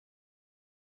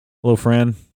Hello,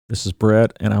 friend. This is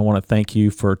Brett, and I want to thank you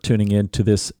for tuning in to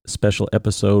this special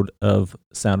episode of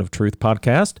Sound of Truth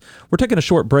podcast. We're taking a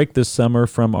short break this summer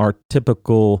from our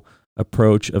typical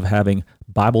approach of having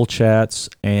Bible chats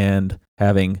and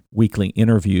having weekly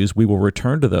interviews. We will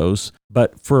return to those,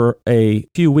 but for a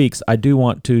few weeks, I do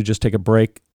want to just take a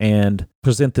break and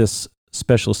present this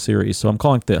special series. So I'm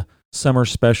calling it the Summer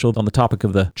Special on the topic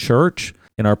of the church.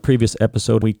 In our previous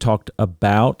episode, we talked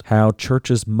about how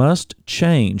churches must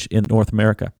change in North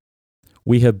America.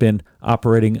 We have been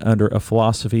operating under a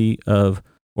philosophy of,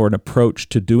 or an approach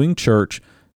to doing church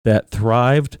that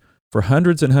thrived for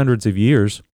hundreds and hundreds of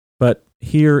years. But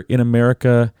here in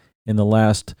America, in the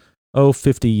last,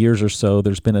 50 years or so,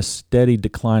 there's been a steady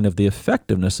decline of the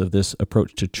effectiveness of this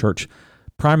approach to church,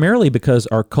 primarily because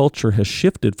our culture has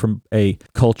shifted from a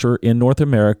culture in North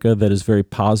America that is very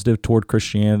positive toward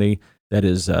Christianity, that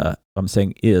is,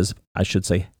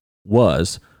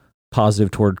 was positive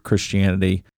toward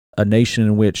Christianity, a nation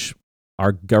in which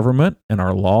our government and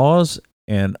our laws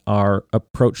and our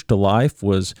approach to life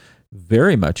was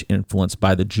very much influenced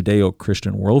by the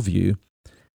Judeo-Christian worldview.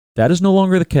 That is no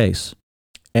longer the case.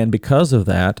 And because of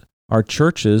that, our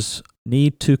churches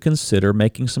need to consider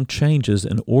making some changes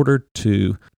in order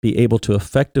to be able to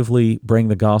effectively bring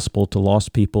the gospel to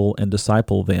lost people and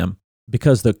disciple them.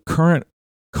 Because the current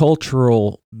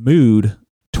cultural mood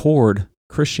toward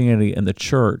Christianity and the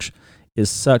church is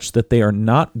such that they are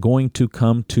not going to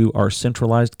come to our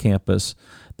centralized campus.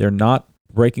 They're not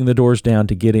breaking the doors down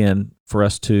to get in for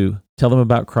us to tell them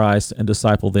about Christ and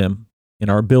disciple them in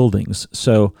our buildings.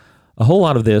 So a whole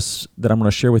lot of this that I'm going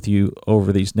to share with you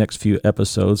over these next few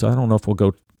episodes, I don't know if we'll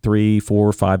go 3,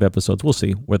 4, 5 episodes. We'll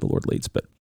see where the Lord leads. But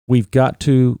we've got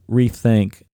to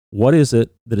rethink what is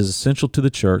it that is essential to the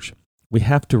church. We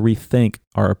have to rethink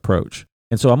our approach.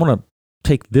 And so I'm going to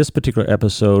take this particular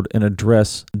episode and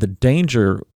address the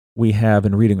danger we have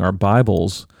in reading our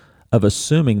Bibles of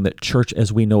assuming that church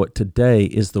as we know it today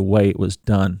is the way it was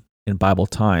done in Bible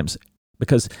times.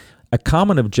 Because a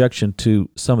common objection to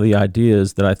some of the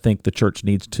ideas that I think the church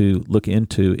needs to look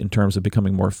into in terms of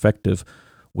becoming more effective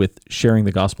with sharing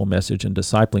the gospel message and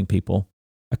discipling people,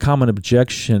 a common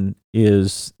objection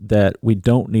is that we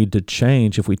don't need to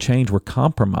change. If we change, we're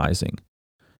compromising,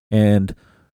 and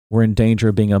we're in danger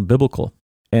of being unbiblical.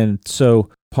 And so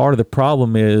part of the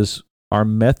problem is our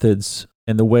methods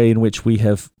and the way in which we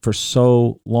have for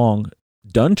so long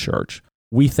done church.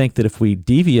 We think that if we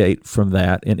deviate from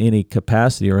that in any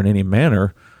capacity or in any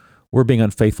manner, we're being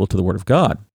unfaithful to the Word of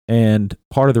God. And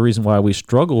part of the reason why we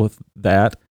struggle with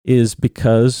that is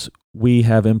because we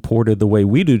have imported the way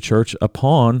we do church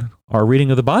upon our reading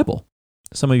of the Bible.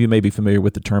 Some of you may be familiar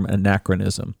with the term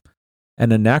anachronism.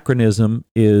 An anachronism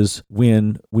is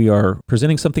when we are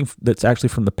presenting something that's actually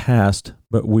from the past,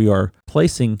 but we are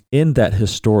placing in that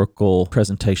historical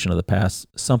presentation of the past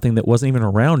something that wasn't even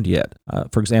around yet.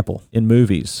 For example, in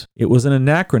movies, it was an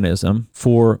anachronism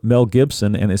for Mel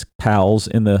Gibson and his pals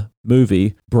in the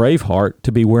movie Braveheart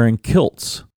to be wearing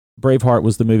kilts. Braveheart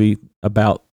was the movie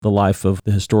about the life of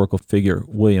the historical figure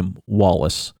William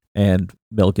Wallace. And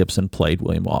Mel Gibson played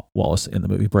William Wallace in the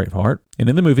movie Braveheart. And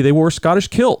in the movie, they wore Scottish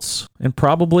kilts. And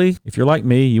probably, if you're like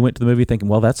me, you went to the movie thinking,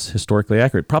 well, that's historically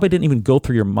accurate. Probably didn't even go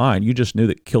through your mind. You just knew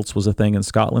that kilts was a thing in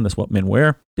Scotland. That's what men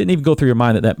wear. Didn't even go through your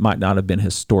mind that that might not have been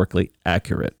historically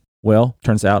accurate. Well,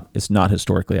 turns out it's not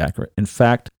historically accurate. In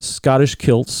fact, Scottish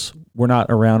kilts were not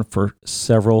around for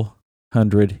several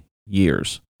hundred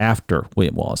years after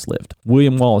William Wallace lived.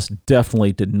 William Wallace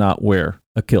definitely did not wear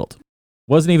a kilt.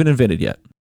 Wasn't even invented yet.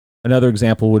 Another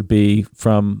example would be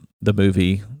from the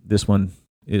movie, this one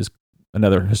is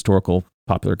another historical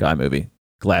popular guy movie,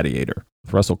 Gladiator.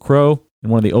 With Russell Crowe, in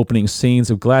one of the opening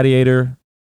scenes of Gladiator,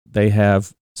 they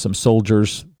have some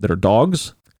soldiers that are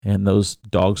dogs, and those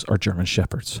dogs are German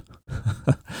Shepherds.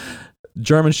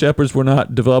 German Shepherds were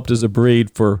not developed as a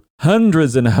breed for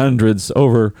hundreds and hundreds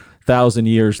over 1,000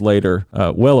 years later,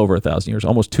 well over 1,000 years,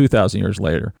 almost 2,000 years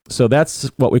later. So that's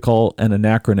what we call an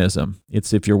anachronism.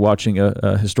 It's if you're watching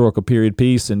a historical period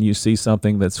piece and you see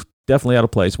something that's definitely out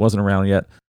of place, wasn't around yet.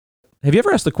 Have you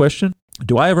ever asked the question,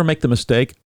 do I ever make the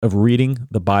mistake of reading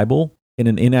the Bible in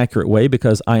an inaccurate way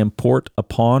because I import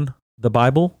upon the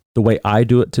Bible the way I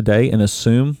do it today and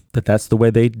assume that that's the way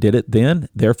they did it then,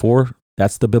 therefore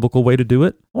that's the biblical way to do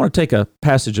it? I want to take a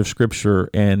passage of Scripture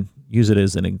and use it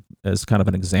as kind of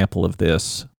an example of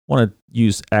this. I want to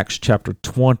use Acts chapter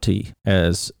 20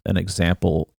 as an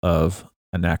example of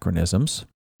anachronisms.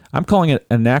 I'm calling it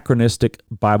anachronistic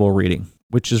Bible reading,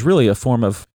 which is really a form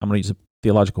of, I'm going to use a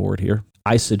theological word here,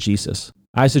 eisegesis.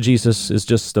 Eisegesis is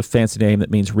just a fancy name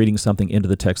that means reading something into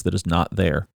the text that is not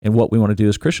there. And what we want to do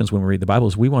as Christians when we read the Bible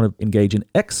is we want to engage in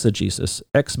exegesis.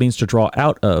 Ex means to draw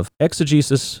out of.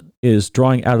 Exegesis is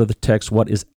drawing out of the text what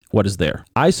is there.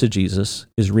 Eisegesis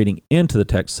is reading into the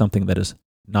text something that is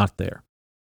not there.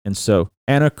 And so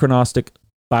anachronistic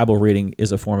Bible reading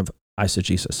is a form of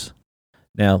eisegesis.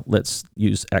 Now let's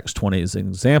use Acts 20 as an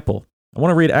example. I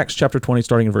want to read Acts chapter 20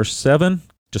 starting in verse 7.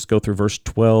 Just go through verse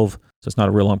 12. So it's not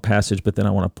a real long passage, but then I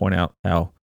want to point out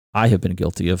how I have been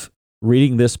guilty of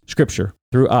reading this scripture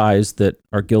through eyes that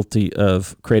are guilty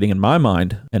of creating in my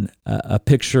mind a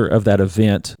picture of that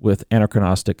event with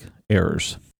anachronistic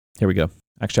errors. Here we go.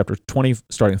 Acts chapter 20,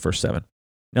 starting with verse 7.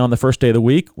 Now on the first day of the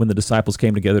week, when the disciples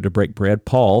came together to break bread,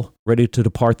 Paul, ready to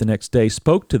depart the next day,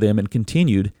 spoke to them and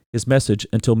continued his message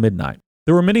until midnight.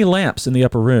 There were many lamps in the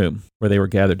upper room where they were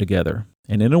gathered together,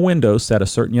 and in a window sat a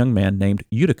certain young man named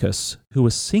Eutychus, who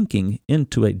was sinking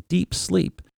into a deep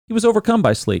sleep. He was overcome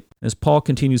by sleep. As Paul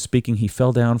continued speaking, he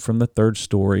fell down from the third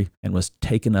story and was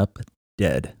taken up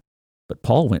dead. But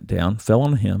Paul went down, fell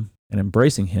on him, and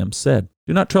embracing him, said,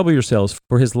 "Do not trouble yourselves,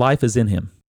 for his life is in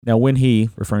him." Now when he,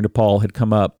 referring to Paul, had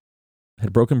come up,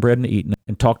 had broken bread and eaten,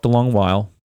 and talked a long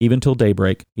while, even till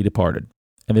daybreak, he departed.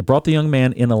 And they brought the young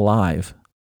man in alive,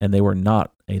 and they were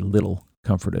not a little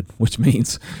comforted, which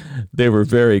means they were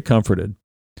very comforted.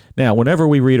 Now, whenever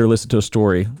we read or listen to a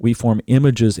story, we form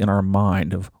images in our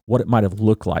mind of what it might have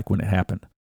looked like when it happened.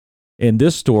 In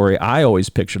this story, I always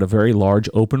pictured a very large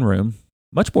open room,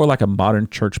 much more like a modern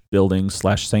church building /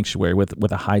 sanctuary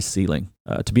with a high ceiling.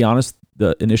 To be honest,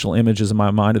 the initial images in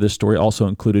my mind of this story also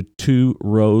included 2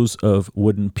 rows of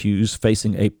wooden pews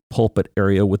facing a pulpit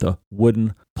area with a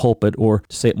wooden pulpit, or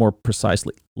to say it more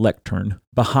precisely, lectern,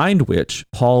 behind which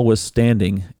Paul was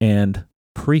standing and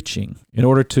preaching. In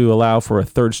order to allow for a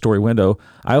third-story window,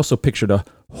 I also pictured a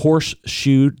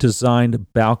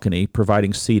horseshoe-designed balcony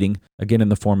providing seating, again in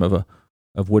the form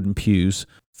of wooden pews,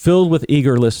 filled with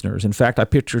eager listeners. In fact, I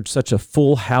pictured such a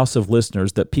full house of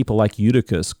listeners that people like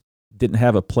Eutychus didn't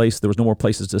have a place, there was no more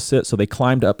places to sit, so they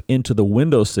climbed up into the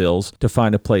windowsills to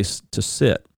find a place to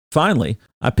sit. Finally,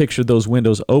 I pictured those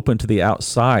windows open to the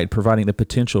outside, providing the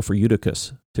potential for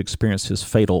Eutychus to experience his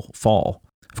fatal fall.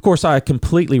 Of course, I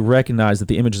completely recognize that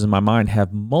the images in my mind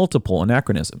have multiple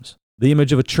anachronisms. The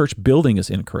image of a church building is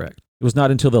incorrect. It was not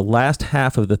until the last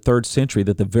half of the 3rd century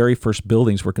that the very first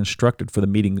buildings were constructed for the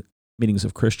meetings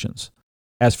of Christians.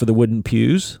 As for the wooden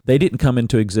pews, they didn't come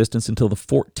into existence until the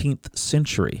 14th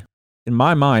century. In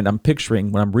my mind, I'm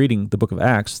picturing, when I'm reading the book of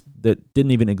Acts, that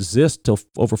didn't even exist till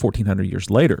over 1,400 years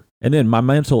later. And then my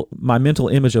mental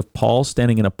image of Paul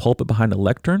standing in a pulpit behind a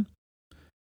lectern.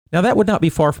 Now, that would not be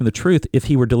far from the truth if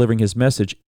he were delivering his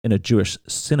message in a Jewish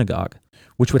synagogue,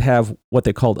 which would have what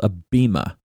they called a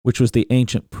bema, which was the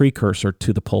ancient precursor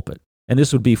to the pulpit. And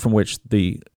this would be from which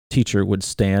the teacher would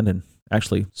stand and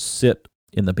actually sit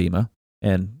in the bema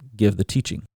and give the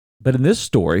teaching. But in this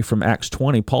story from Acts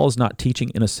 20, Paul is not teaching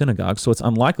in a synagogue, so it's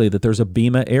unlikely that there's a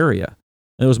bema area.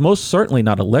 And it was most certainly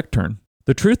not a lectern.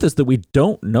 The truth is that we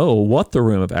don't know what the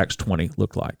room of Acts 20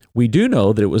 looked like. We do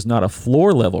know that it was not a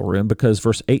floor-level room because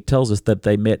verse 8 tells us that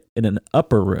they met in an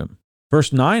upper room.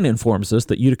 Verse 9 informs us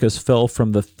that Eutychus fell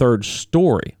from the 3rd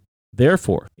story.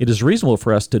 Therefore, it is reasonable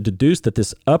for us to deduce that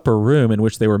this upper room in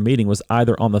which they were meeting was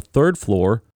either on the 3rd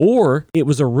floor, or it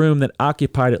was a room that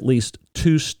occupied at least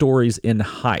 2 stories in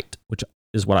height, which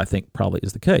is what I think probably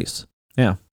is the case.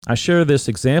 Now, I share this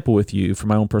example with you from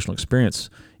my own personal experience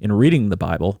in reading the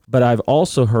Bible, but I've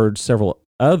also heard several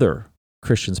other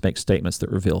Christians make statements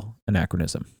that reveal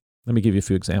anachronism. Let me give you a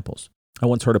few examples. I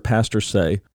once heard a pastor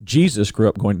say, Jesus grew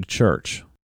up going to church.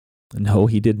 No,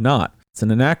 he did not. It's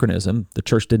an anachronism. The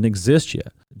church didn't exist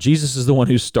yet. Jesus is the one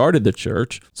who started the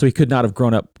church, so he could not have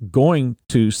grown up going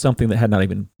to something that had not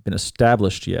even been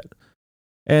established yet.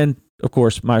 And, of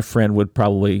course, my friend would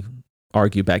probably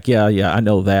argue back, yeah, I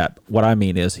know that. What I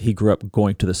mean is he grew up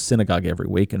going to the synagogue every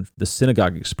week, and the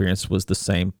synagogue experience was the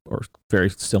same or very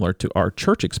similar to our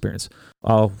church experience.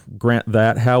 I'll grant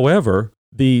that. However,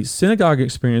 the synagogue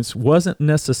experience wasn't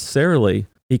necessarily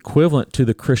equivalent to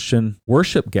the Christian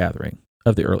worship gathering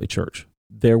of the early church.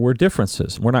 There were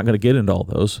differences. We're not going to get into all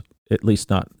those, at least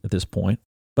not at this point.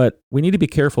 But we need to be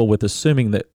careful with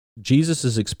assuming that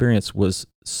Jesus' experience was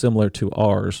similar to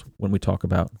ours when we talk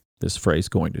about this phrase,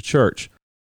 going to church.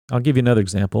 I'll give you another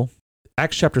example.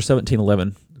 Acts chapter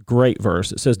 17:11, great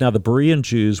verse. It says, "Now the Berean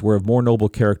Jews were of more noble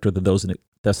character than those in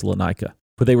Thessalonica,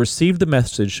 for they received the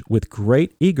message with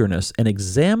great eagerness and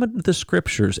examined the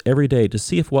scriptures every day to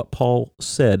see if what Paul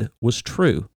said was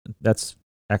true." That's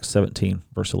Acts 17,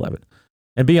 verse 11.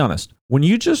 And be honest, when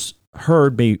you just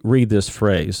heard me read this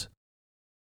phrase,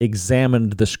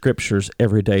 examined the scriptures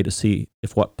every day to see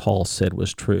if what Paul said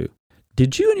was true.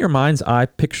 Did you in your mind's eye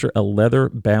picture a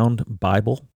leather-bound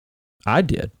Bible? I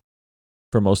did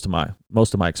for most of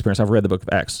my experience. I've read the book of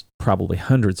Acts probably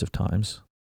hundreds of times.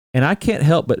 And I can't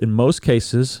help but in most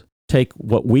cases take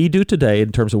what we do today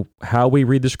in terms of how we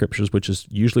read the scriptures, which is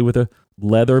usually with a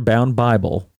leather-bound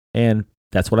Bible, and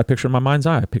that's what I picture in my mind's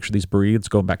eye. I picture these Bereans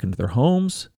going back into their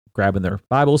homes, grabbing their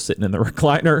Bibles, sitting in the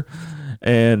recliner,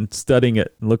 and studying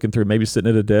it, and looking through, maybe sitting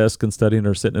at a desk and studying,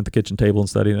 or sitting at the kitchen table and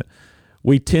studying it.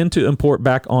 We tend to import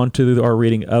back onto our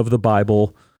reading of the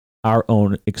Bible our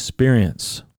own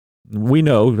experience. We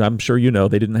know, I'm sure you know,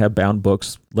 they didn't have bound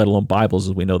books, let alone Bibles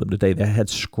as we know them today. They had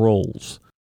scrolls.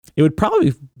 It would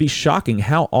probably be shocking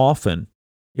how often,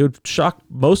 it would shock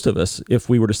most of us if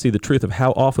we were to see the truth of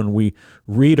how often we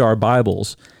read our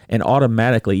Bibles and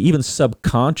automatically, even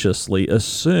subconsciously,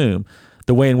 assume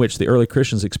the way in which the early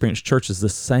Christians experienced church is the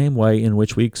same way in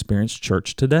which we experience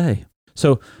church today.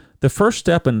 So the first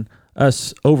step in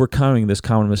us overcoming this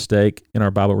common mistake in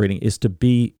our Bible reading is to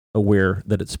be aware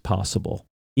that it's possible,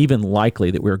 even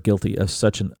likely that we're guilty of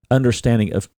such an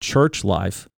understanding of church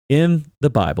life in the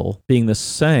Bible being the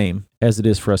same as it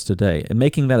is for us today, and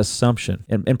making that assumption,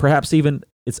 and perhaps even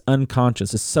it's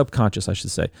unconscious, it's subconscious, I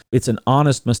should say. It's an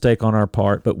honest mistake on our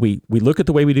part, but we look at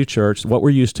the way we do church, what we're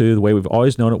used to, the way we've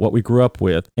always known it, what we grew up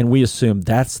with, and we assume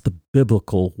that's the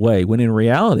biblical way, when in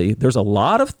reality, there's a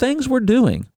lot of things we're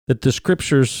doing that the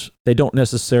scriptures, they don't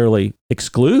necessarily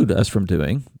exclude us from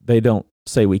doing. They don't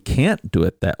say we can't do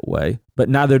it that way, but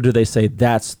neither do they say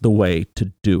that's the way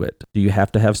to do it. Do you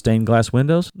have to have stained glass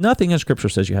windows? Nothing in Scripture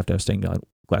says you have to have stained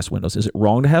glass windows. Is it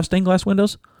wrong to have stained glass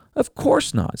windows? Of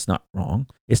course not. It's not wrong.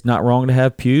 It's not wrong to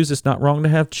have pews. It's not wrong to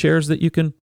have chairs that you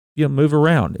can move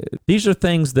around. These are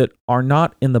things that are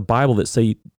not in the Bible that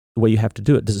say the way you have to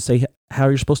do it. Does it say how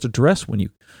you're supposed to dress when you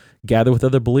gather with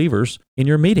other believers in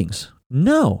your meetings?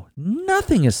 No,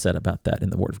 nothing is said about that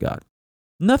in the Word of God.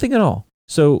 Nothing at all.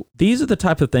 So these are the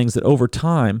type of things that over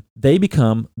time, they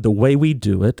become the way we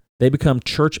do it. They become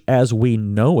church as we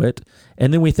know it.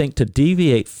 And then we think to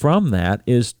deviate from that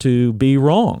is to be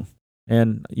wrong.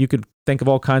 And you could think of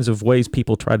all kinds of ways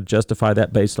people try to justify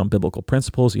that based on biblical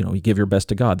principles. You give your best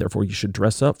to God, therefore you should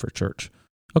dress up for church.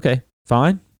 Okay,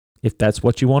 fine. If that's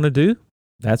what you want to do,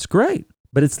 that's great.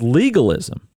 But it's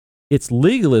legalism. It's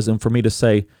legalism for me to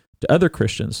say to other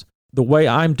Christians, the way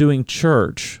I'm doing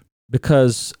church,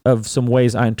 because of some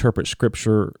ways I interpret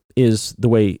Scripture, is the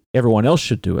way everyone else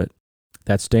should do it.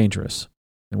 That's dangerous,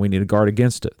 and we need to guard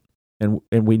against it. And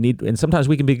sometimes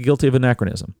we can be guilty of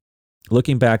anachronism,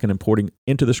 looking back and importing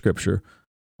into the Scripture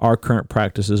our current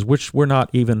practices, which were not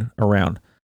even around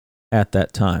at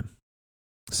that time.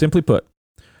 Simply put,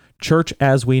 church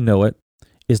as we know it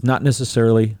is not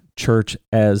necessarily church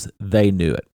as they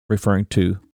knew it, referring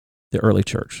to the early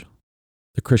church,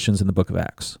 the Christians in the book of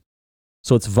Acts.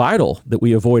 So it's vital that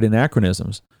we avoid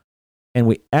anachronisms and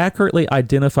we accurately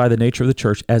identify the nature of the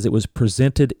church as it was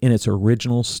presented in its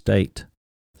original state.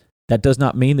 That does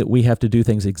not mean that we have to do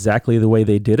things exactly the way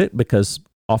they did it, because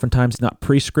oftentimes it's not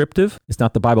prescriptive. It's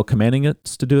not the Bible commanding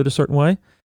us to do it a certain way.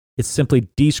 It's simply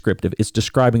descriptive. It's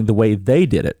describing the way they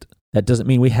did it. That doesn't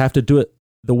mean we have to do it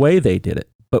the way they did it,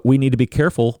 but we need to be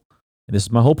careful, and this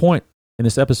is my whole point in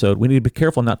this episode, we need to be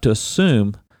careful not to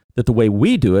assume that the way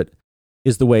we do it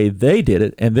is the way they did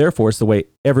it, and therefore it's the way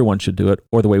everyone should do it,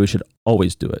 or the way we should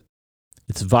always do it.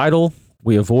 It's vital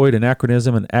we avoid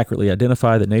anachronism and accurately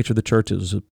identify the nature of the church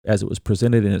as it was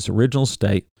presented in its original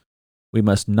state. We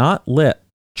must not let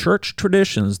church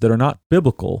traditions that are not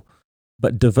biblical,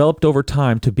 but developed over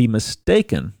time, to be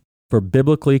mistaken for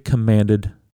biblically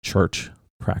commanded church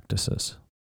practices.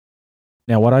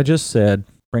 Now, what I just said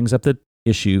brings up the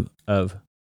issue of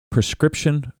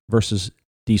prescription versus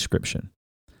description.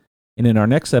 And in our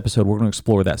next episode, we're going to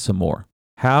explore that some more.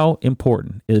 How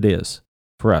important it is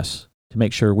for us to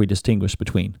make sure we distinguish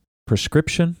between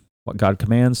prescription, what God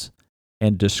commands,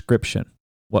 and description,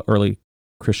 what early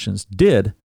Christians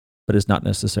did, but is not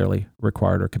necessarily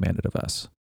required or commanded of us.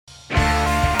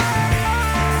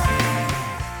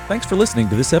 Thanks for listening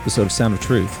to this episode of Sound of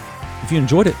Truth. If you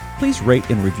enjoyed it, please rate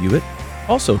and review it.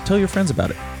 Also, tell your friends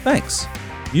about it. Thanks.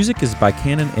 Music is by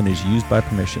Canon and is used by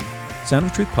permission. Sound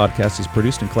of Truth podcast is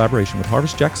produced in collaboration with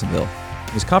Harvest Jacksonville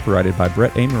and is copyrighted by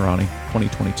Brett A. Morani,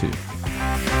 2022.